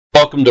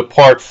Welcome to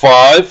part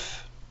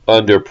 5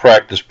 under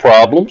practice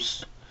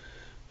problems,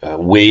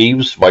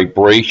 waves,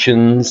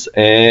 vibrations,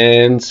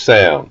 and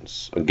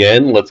sounds.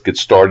 Again, let's get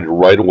started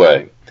right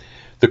away.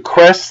 The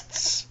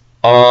crests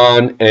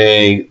on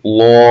a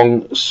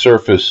long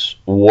surface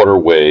water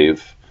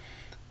wave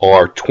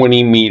are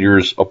 20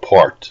 meters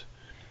apart,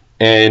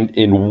 and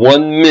in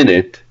 1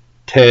 minute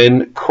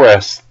 10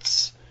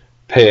 crests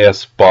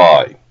pass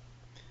by.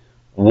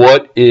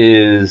 What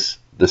is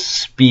the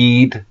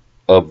speed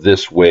of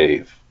this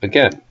wave?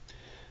 Again,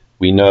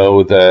 we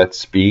know that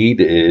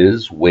speed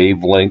is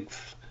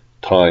wavelength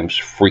times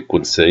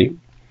frequency.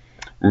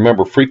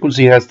 Remember,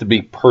 frequency has to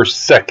be per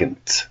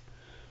second.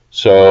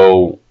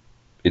 So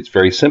it's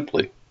very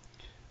simply.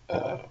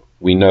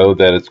 We know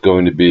that it's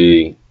going to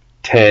be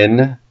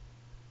 10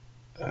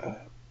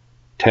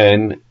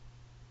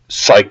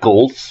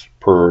 cycles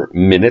per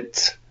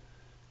minute.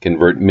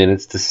 Convert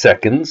minutes to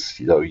seconds.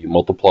 You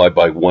multiply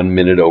by 1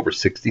 minute over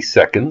 60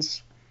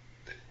 seconds.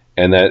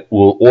 And that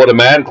will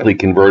automatically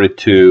convert it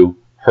to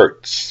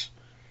hertz.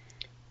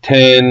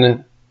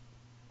 10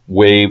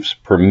 waves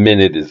per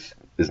minute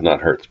is not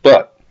hertz.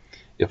 But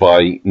if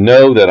I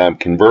know that I'm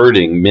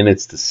converting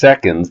minutes to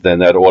seconds, then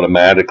that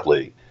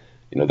automatically,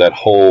 that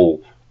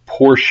whole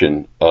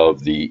portion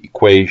of the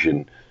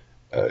equation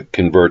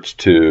converts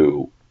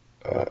to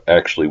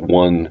actually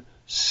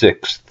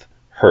 1/6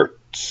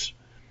 hertz.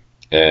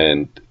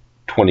 And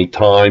 20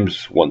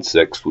 times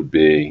 1/6 would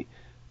be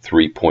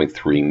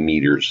 3.3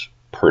 meters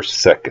per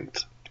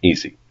second.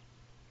 Easy.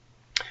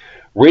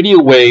 Radio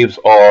waves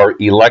are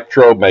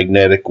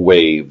electromagnetic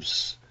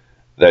waves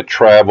that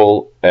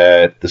travel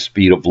at the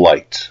speed of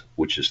light,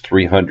 which is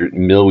 300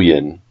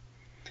 million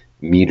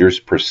meters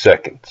per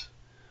second.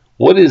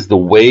 What is the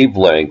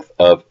wavelength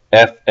of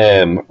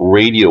FM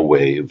radio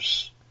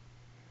waves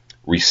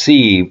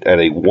received at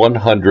a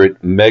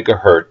 100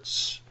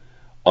 megahertz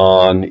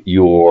on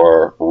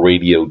your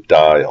radio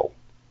dial?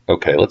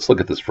 Okay, let's look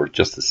at this for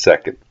just a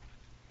second.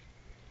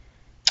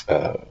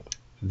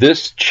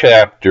 This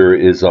chapter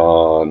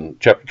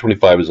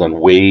 25 is on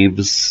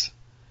waves,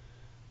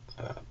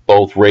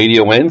 both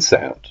radio and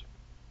sound.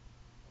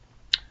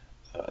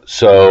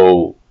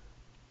 So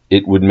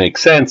it would make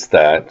sense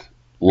that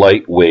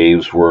light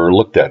waves were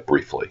looked at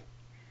briefly.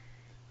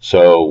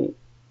 So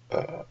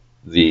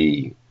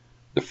the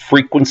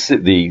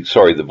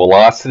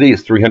velocity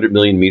is 300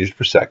 million meters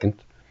per second.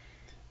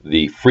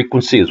 The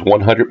frequency is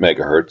 100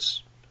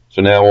 megahertz.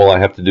 So now all I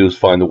have to do is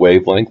find the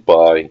wavelength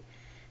by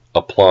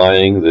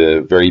applying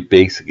the very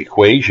basic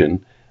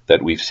equation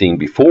that we've seen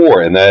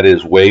before, and that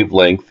is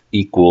wavelength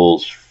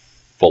equals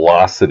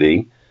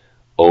velocity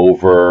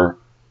over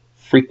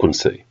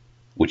frequency,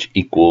 which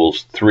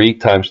equals 3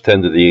 times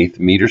 10 to the 8th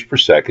meters per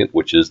second,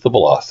 which is the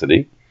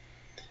velocity,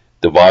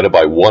 divided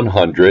by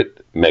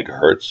 100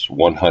 megahertz,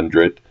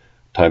 100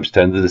 times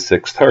 10 to the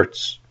 6th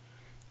hertz.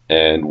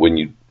 And when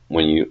you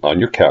on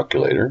your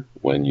calculator,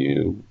 when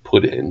you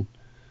put in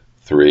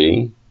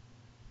 3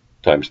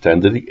 times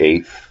 10 to the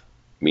 8th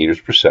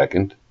meters per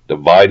second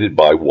divided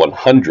by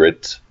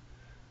 100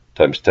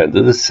 times 10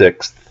 to the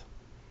 6th,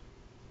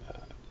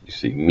 you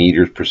see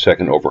meters per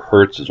second over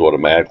hertz is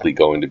automatically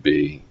going to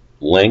be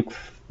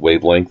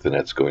wavelength, and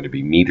that's going to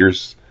be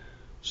meters.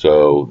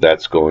 So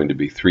that's going to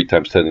be 3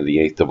 times 10 to the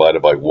 8th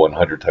divided by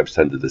 100 times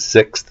 10 to the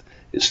 6th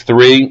is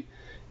 3,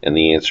 and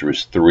the answer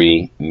is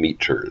 3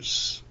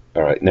 meters.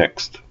 All right,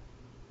 next.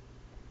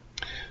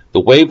 The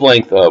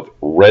wavelength of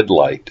red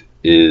light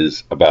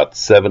is about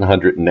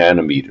 700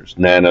 nanometers.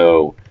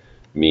 Nano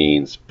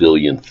means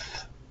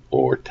billionth,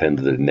 or 10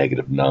 to the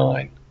negative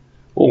 9.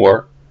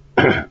 Or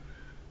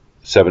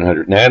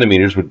 700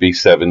 nanometers would be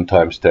 7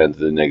 times 10 to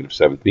the negative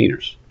 7th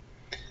meters.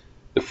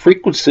 The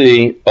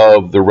frequency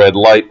of the red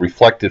light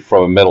reflected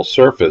from a metal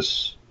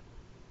surface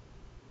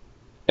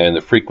and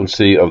the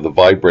frequency of the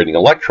vibrating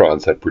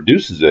electrons that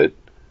produces it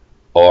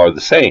are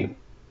the same.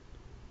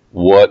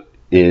 What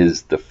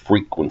is the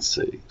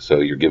frequency? So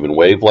you're given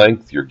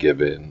wavelength, you're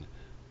given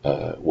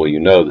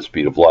the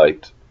speed of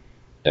light,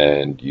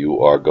 and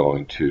you are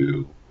going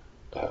to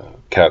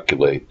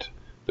calculate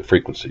the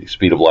frequency.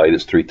 Speed of light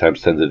is 3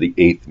 times 10 to the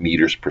 8th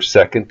meters per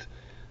second.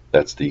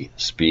 That's the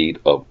speed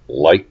of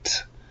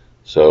light.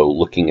 So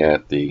looking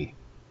at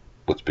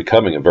what's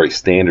becoming a very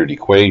standard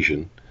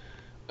equation,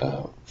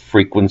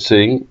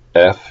 frequency,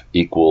 F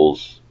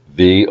equals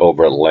V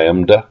over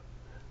lambda.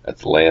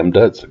 That's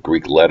lambda. It's a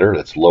Greek letter.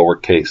 That's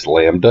lowercase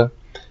lambda.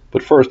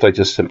 But first, I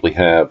just simply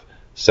have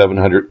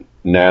 700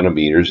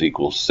 nanometers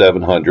equals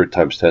 700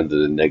 times 10 to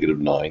the negative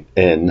 9.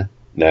 N,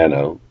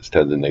 nano, is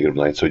 10 to the negative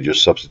 9. So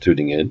just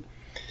substituting in,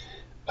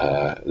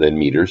 then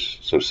meters.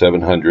 So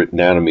 700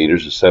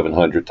 nanometers is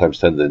 700 times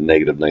 10 to the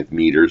negative 9th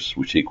meters,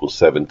 which equals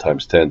 7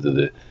 times 10 to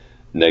the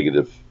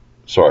 700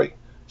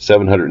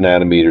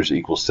 nanometers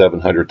equals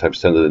 700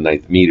 times 10 to the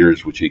 9th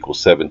meters, which equals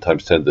 7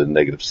 times 10 to the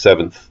negative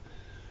 7th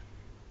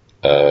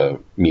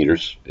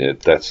meters.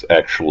 That's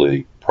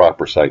actually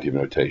proper scientific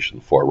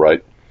notation, far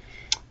right.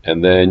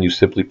 And then you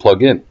simply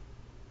plug in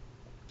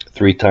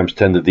 3 times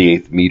 10 to the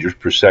 8th meters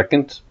per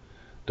second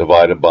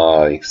divided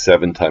by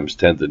 7 times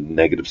 10 to the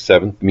negative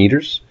 7th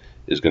meters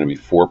is going to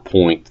be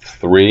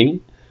 4.3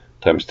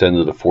 times 10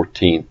 to the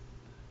 14th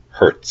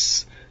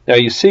hertz. Now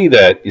you see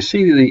that,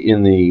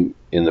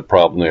 in the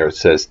problem there it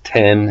says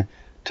 10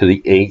 to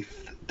the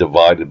 8th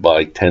divided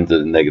by 10 to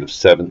the negative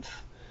 7th.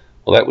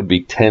 Well, that would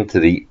be 10 to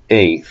the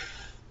 8th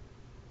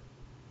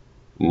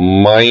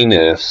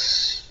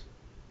minus,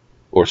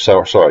 or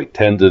sorry,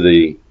 10 to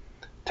the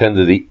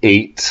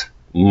 8th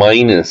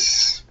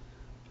minus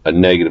a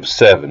negative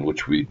 7,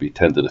 which would be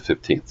 10 to the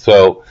 15th.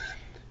 So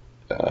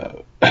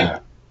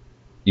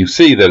you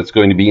see that it's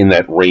going to be in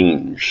that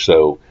range.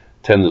 So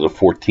 10 to the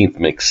 14th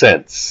makes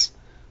sense.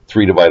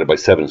 3 divided by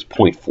 7 is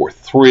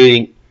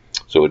 0.43.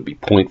 So it would be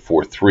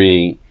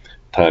 0.43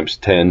 times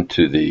 10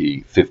 to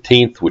the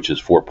 15th, which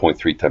is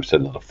 4.3 times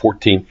 10 to the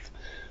 14th.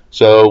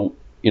 So,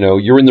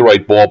 you're in the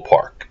right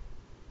ballpark.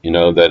 You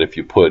know that if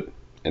you put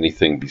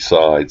anything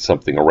besides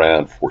something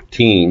around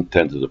 14,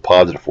 10 to the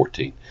positive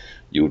 14,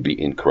 you would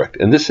be incorrect.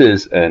 And this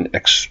is an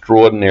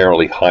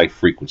extraordinarily high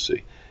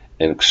frequency,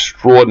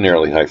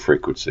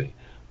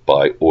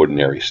 by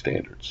ordinary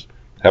standards.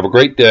 Have a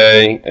great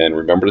day, and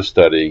remember to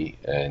study,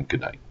 and good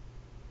night.